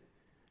sin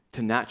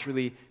to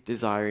naturally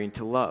desiring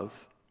to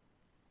love.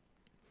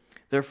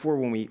 Therefore,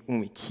 when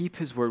we keep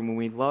his word, when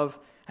we love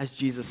as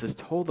Jesus has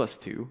told us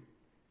to,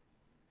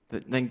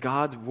 then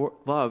God's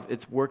love,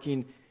 it's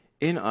working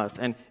in us.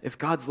 And if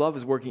God's love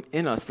is working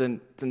in us,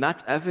 then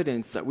that's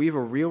evidence that we have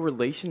a real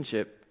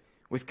relationship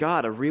with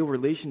God, a real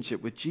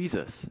relationship with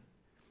Jesus.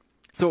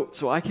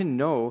 So I can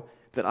know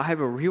that I have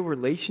a real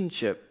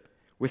relationship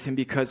with him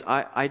because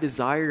I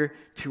desire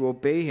to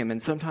obey him.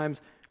 And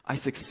sometimes I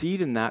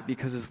succeed in that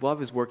because his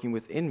love is working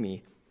within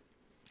me.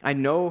 I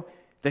know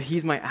that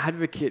he's my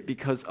advocate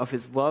because of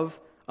his love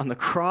on the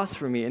cross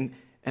for me.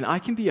 And I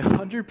can be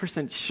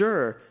 100%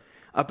 sure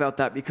about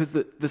that because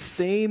the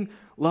same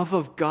love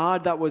of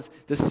God that was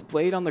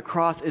displayed on the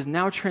cross is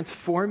now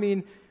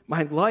transforming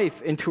my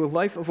life into a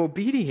life of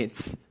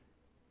obedience.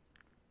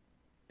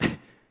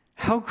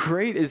 How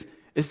great is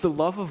the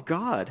love of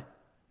God?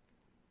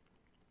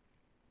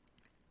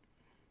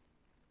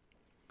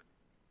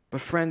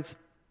 But friends,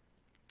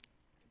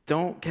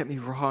 don't get me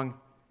wrong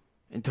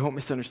and don't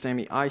misunderstand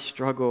me. I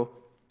struggle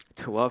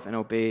to love and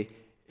obey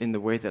in the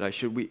way that I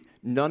should.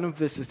 None of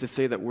this is to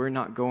say that we're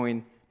not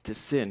going to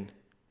sin.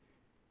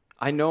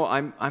 I know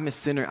I'm a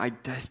sinner. I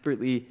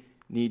desperately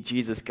need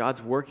Jesus.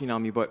 God's working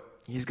on me, but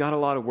he's got a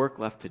lot of work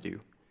left to do.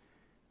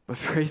 But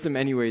praise him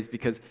anyways,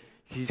 because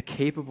he's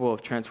capable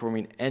of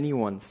transforming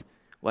anyone's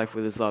life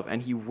with his love,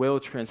 and he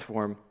will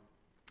transform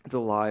the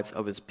lives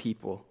of his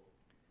people.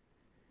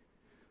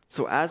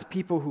 So as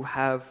people who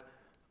have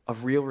a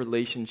real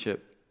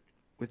relationship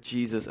with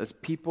Jesus, as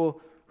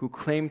people who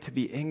claim to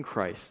be in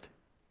Christ,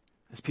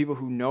 as people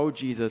who know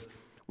Jesus,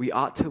 we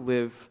ought to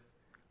live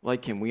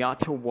like him. We ought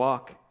to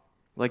walk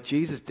like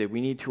Jesus did.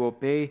 We need to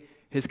obey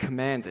his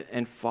commands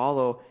and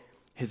follow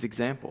his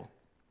example.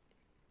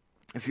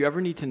 If you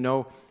ever need to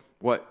know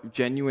what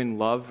genuine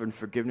love and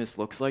forgiveness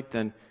looks like,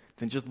 then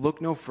just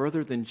look no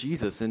further than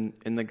Jesus in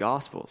the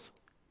Gospels.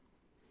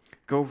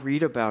 Go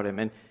read about him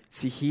and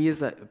see he is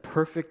that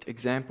perfect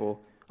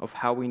example of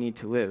how we need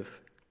to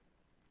live.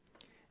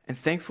 And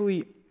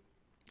thankfully,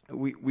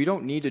 we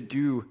don't need to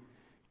do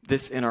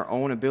this in our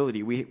own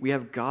ability. We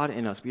have God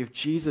in us. We have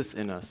Jesus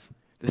in us.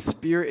 The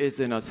Spirit is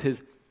in us.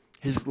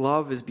 His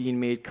love is being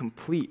made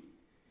complete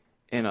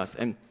in us.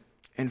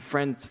 And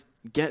friends,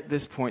 get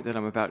this point that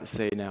I'm about to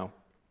say now.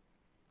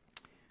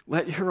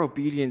 Let your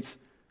obedience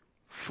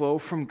flow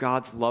from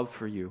God's love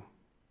for you.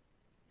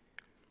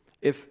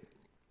 If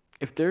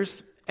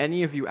there's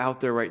any of you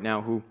out there right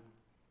now who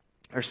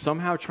are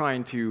somehow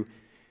trying to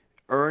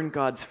earn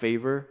God's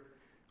favor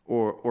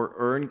or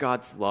earn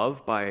God's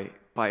love by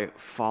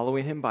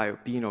following him, by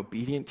being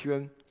obedient to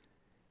him,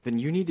 then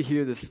you need to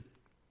hear this.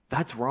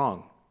 That's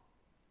wrong.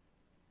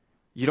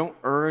 You don't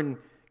earn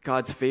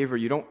God's favor.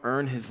 You don't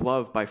earn his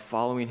love by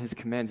following his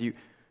commands.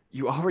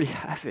 You already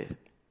have it.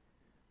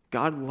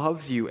 God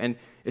loves you, and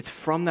it's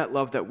from that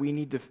love that we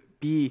need to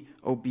be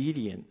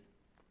obedient.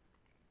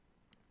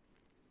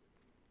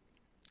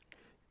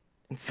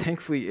 And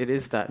thankfully, it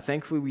is that.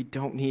 Thankfully, we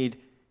don't need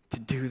to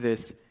do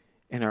this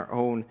in our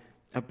own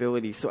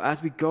ability. So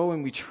as we go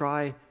and we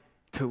try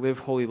to live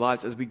holy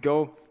lives,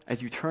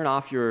 as you turn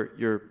off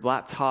your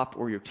laptop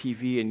or your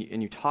TV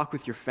and you talk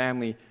with your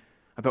family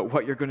about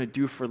what you're going to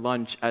do for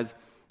lunch,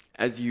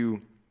 as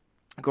you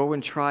go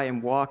and try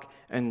and walk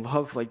and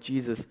love like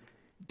Jesus,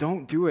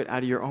 don't do it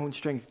out of your own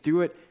strength.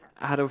 Do it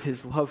out of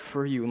his love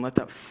for you and let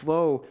that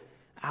flow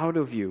out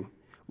of you.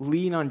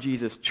 Lean on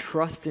Jesus.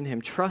 Trust in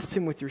him. Trust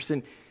him with your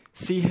sin.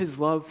 See his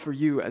love for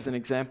you as an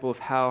example of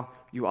how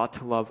you ought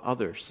to love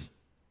others.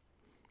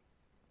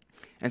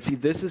 And see,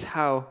 this is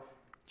how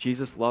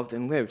Jesus loved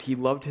and lived. He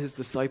loved his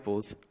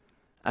disciples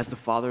as the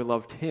Father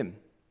loved him.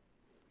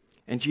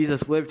 And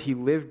Jesus he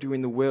lived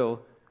doing the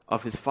will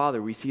of his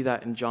Father. We see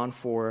that in John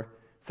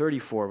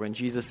 4:34 when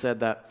Jesus said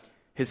that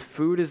his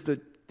food is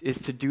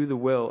to do the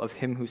will of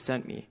him who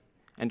sent me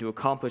and to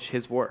accomplish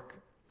his work.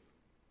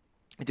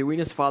 Doing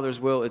his Father's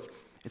will, it's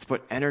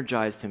what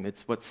energized him.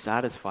 It's what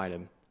satisfied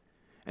him.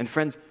 And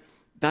friends,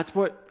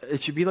 it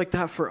should be like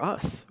that for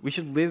us. We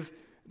should live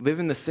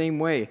in the same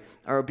way.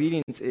 Our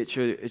obedience, it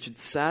should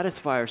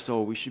satisfy our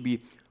soul. We should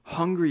be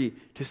hungry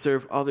to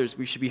serve others.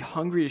 We should be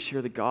hungry to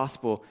share the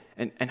gospel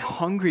and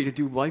hungry to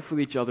do life with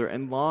each other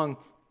and long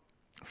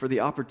for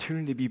the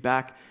opportunity to be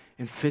back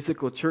in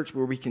physical church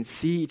where we can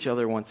see each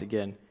other once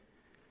again.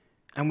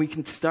 And we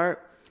can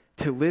start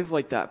to live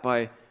like that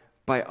by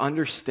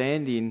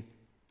understanding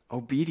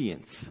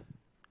obedience,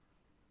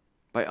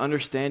 by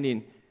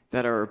understanding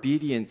that our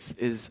obedience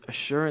is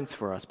assurance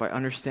for us, by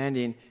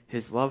understanding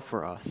his love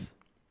for us.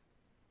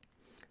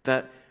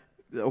 That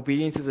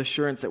obedience is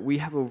assurance that we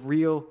have a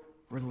real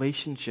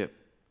relationship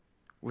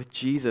with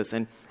Jesus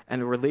and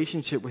a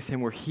relationship with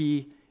him where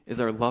he is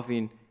our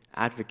loving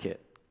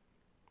advocate.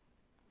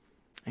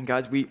 And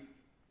guys, we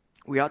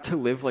ought to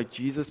live like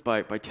Jesus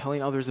by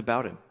telling others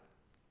about him.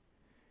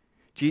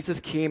 Jesus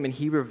came and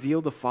he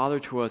revealed the Father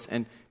to us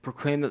and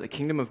proclaimed that the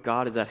kingdom of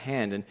God is at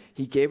hand. And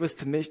he gave us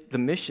the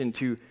mission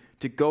to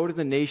go to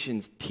the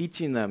nations,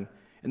 teaching them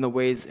in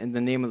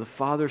the name of the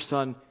Father,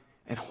 Son,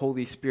 and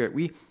Holy Spirit.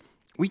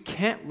 We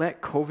can't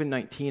let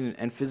COVID-19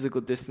 and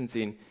physical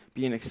distancing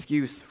be an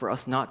excuse for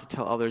us not to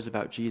tell others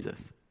about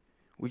Jesus.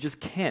 We just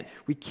can't.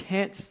 We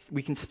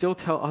can still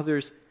tell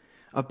others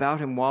about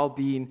him while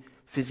being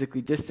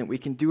physically distant. We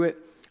can do it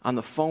on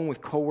the phone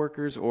with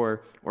coworkers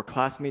or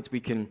classmates. We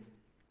can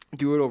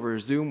do it over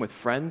Zoom with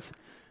friends.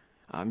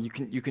 You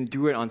can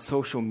do it on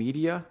social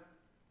media.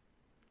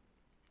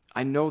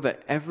 I know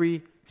that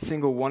every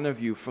single one of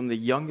you, from the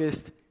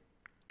youngest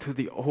to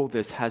the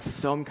oldest, has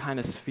some kind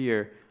of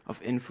sphere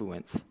of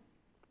influence.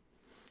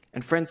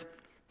 And friends,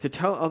 to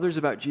tell others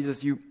about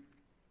Jesus, you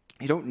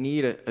don't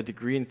need a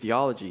degree in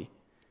theology.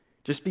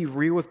 Just be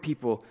real with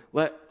people.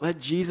 Let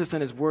Jesus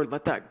and his word,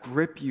 let that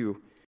grip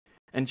you,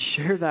 and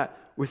share that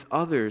with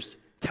others.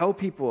 Tell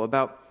people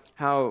about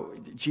how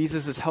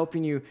Jesus is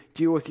helping you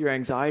deal with your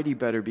anxiety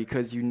better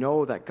because you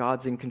know that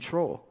God's in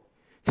control.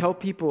 Tell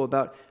people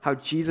about how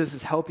Jesus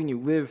is helping you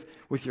live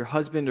with your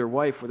husband or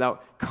wife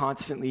without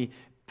constantly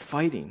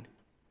fighting.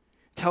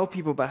 Tell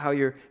people about how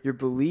your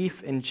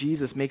belief in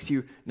Jesus makes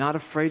you not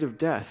afraid of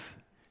death.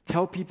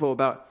 Tell people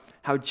about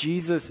how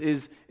Jesus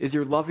is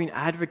your loving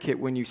advocate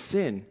when you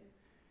sin.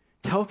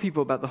 Tell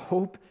people about the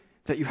hope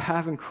that you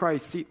have in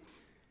Christ. See,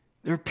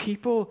 there are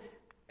people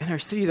in our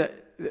city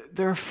that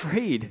they're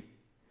afraid.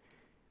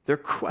 They're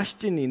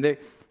questioning.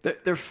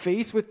 They're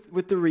faced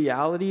with the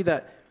reality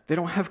that they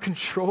don't have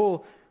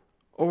control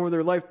over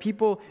their life.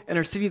 People in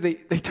our city,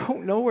 they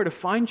don't know where to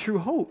find true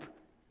hope.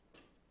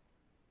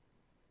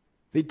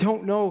 They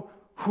don't know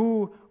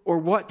who or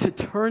what to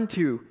turn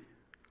to.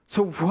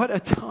 So what a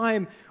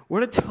time,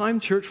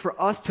 church,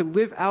 for us to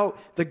live out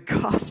the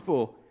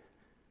gospel.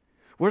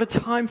 What a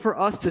time for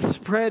us to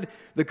spread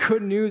the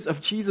good news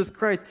of Jesus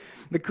Christ,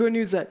 the good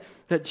news that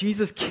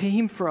Jesus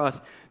came for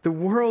us. The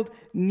world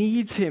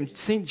needs him.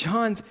 St.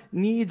 John's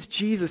needs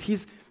Jesus.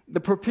 He's the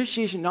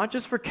propitiation, not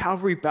just for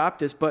Calvary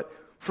Baptist, but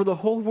for the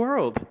whole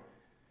world.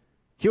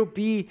 He'll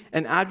be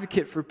an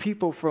advocate for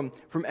people from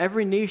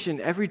every nation,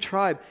 every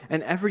tribe,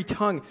 and every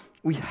tongue.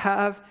 We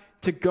have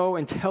to go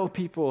and tell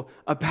people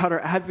about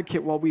our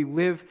advocate while we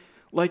live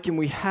like him.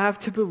 We have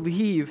to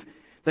believe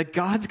that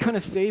God's going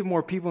to save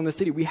more people in the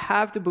city. We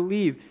have to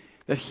believe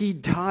that he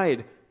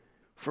died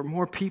for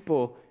more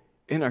people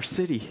in our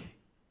city.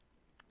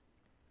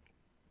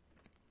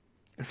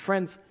 And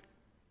friends,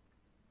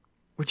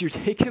 would you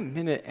take a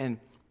minute and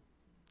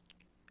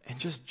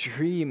just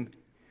dream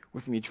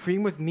with me?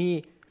 Dream with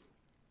me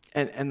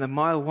and the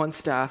Mile One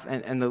staff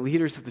and the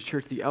leaders of the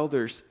church, the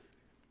elders.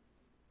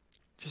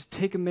 Just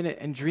take a minute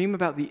and dream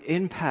about the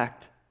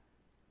impact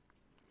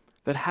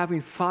that having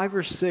 5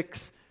 or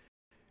 6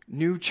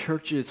 new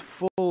churches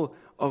full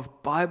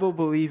of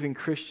Bible-believing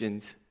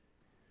Christians,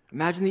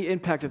 imagine the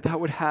impact that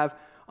would have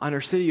on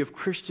our city of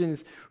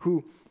Christians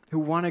who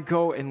want to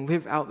go and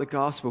live out the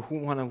gospel, who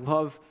want to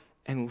love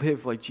and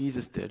live like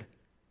Jesus did.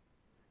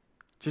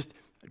 Just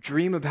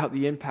dream about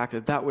the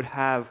impact that would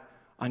have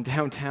on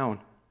downtown,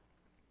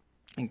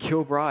 in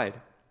Kilbride,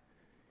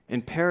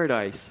 in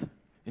Paradise,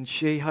 in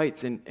Shea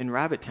Heights, in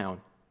Rabbittown.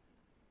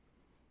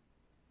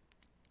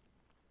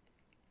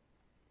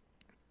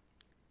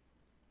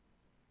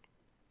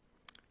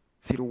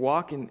 See, to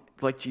walk in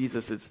like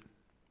Jesus,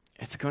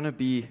 it's going to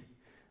be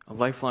a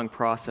lifelong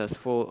process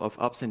full of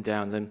ups and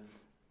downs, and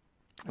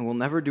we'll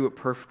never do it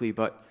perfectly,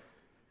 but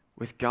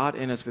with God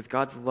in us, with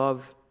God's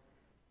love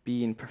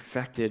being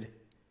perfected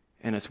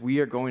in us, we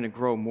are going to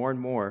grow more and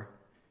more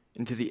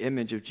into the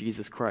image of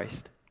Jesus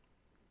Christ.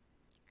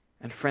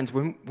 And friends,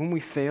 when we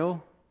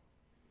fail,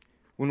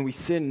 when we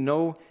sin,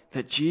 know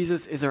that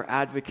Jesus is our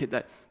advocate,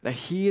 that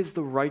he is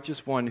the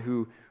righteous one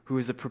who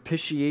is a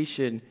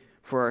propitiation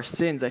for our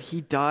sins, that he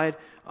died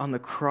on the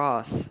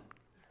cross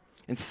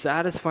and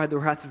satisfied the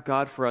wrath of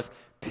God for us,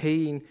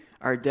 paying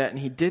our debt. And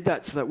he did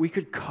that so that we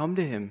could come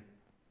to him,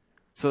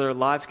 so that our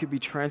lives could be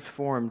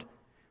transformed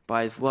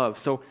by his love.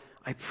 So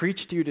I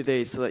preach to you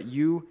today so that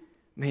you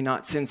may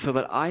not sin, so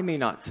that I may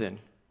not sin.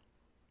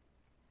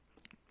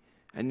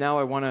 And now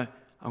I want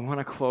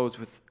to close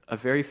with a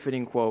very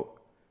fitting quote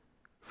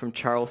from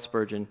Charles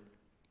Spurgeon.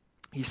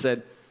 He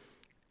said,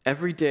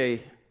 "Every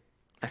day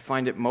I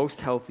find it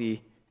most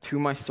healthy to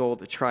my soul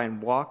to try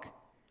and walk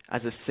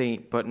as a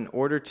saint, but in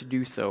order to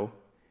do so,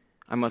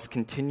 I must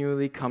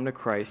continually come to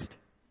Christ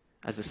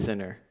as a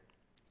sinner."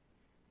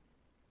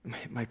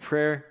 My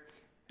prayer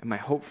and my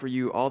hope for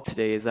you all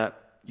today is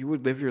that you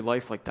would live your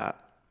life like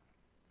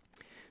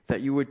that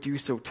you would do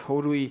so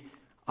totally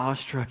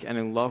awestruck and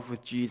in love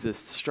with Jesus,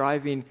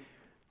 striving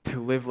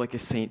to live like a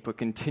saint, but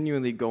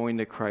continually going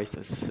to Christ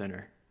as a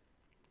sinner.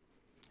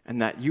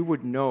 And that you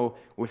would know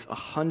with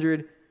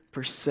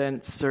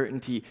 100%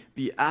 certainty,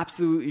 be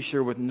absolutely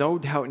sure with no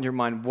doubt in your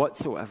mind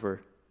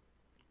whatsoever,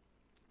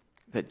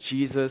 that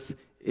Jesus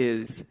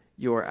is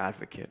your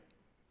advocate.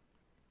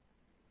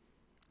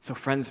 So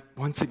friends,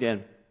 once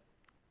again,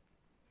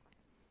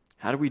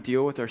 how do we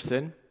deal with our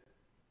sin?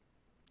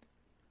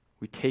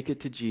 We take it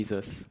to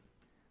Jesus,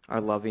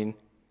 our loving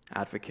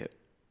advocate.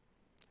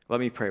 Let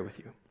me pray with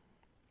you.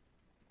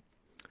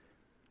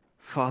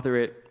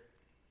 Father,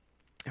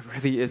 It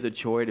really is a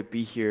joy to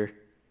be here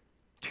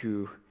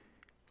to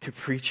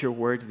preach your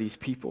word to these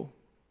people.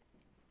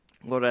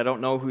 Lord, I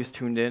don't know who's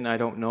tuned in. I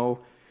don't know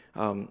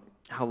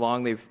how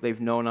long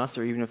they've known us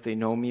or even if they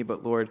know me,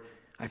 but Lord,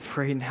 I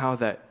pray now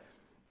that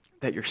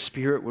your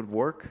Spirit would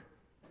work.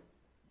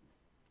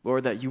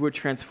 Lord, that you would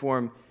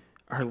transform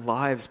our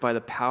lives by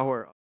the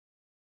power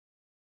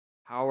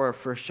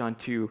of 1 John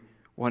 2,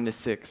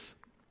 1-6.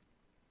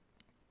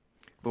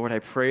 Lord, I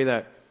pray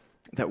that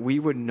we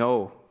would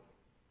know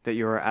that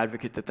you're our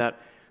advocate, that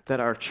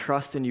our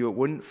trust in you, it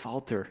wouldn't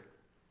falter.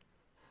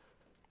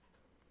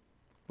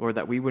 Lord,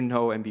 that we would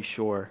know and be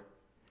sure,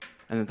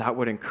 and that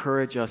would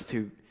encourage us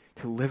to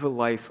live a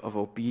life of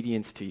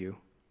obedience to you.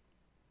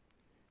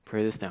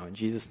 Pray this now in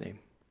Jesus' name.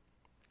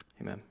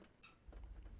 Amen.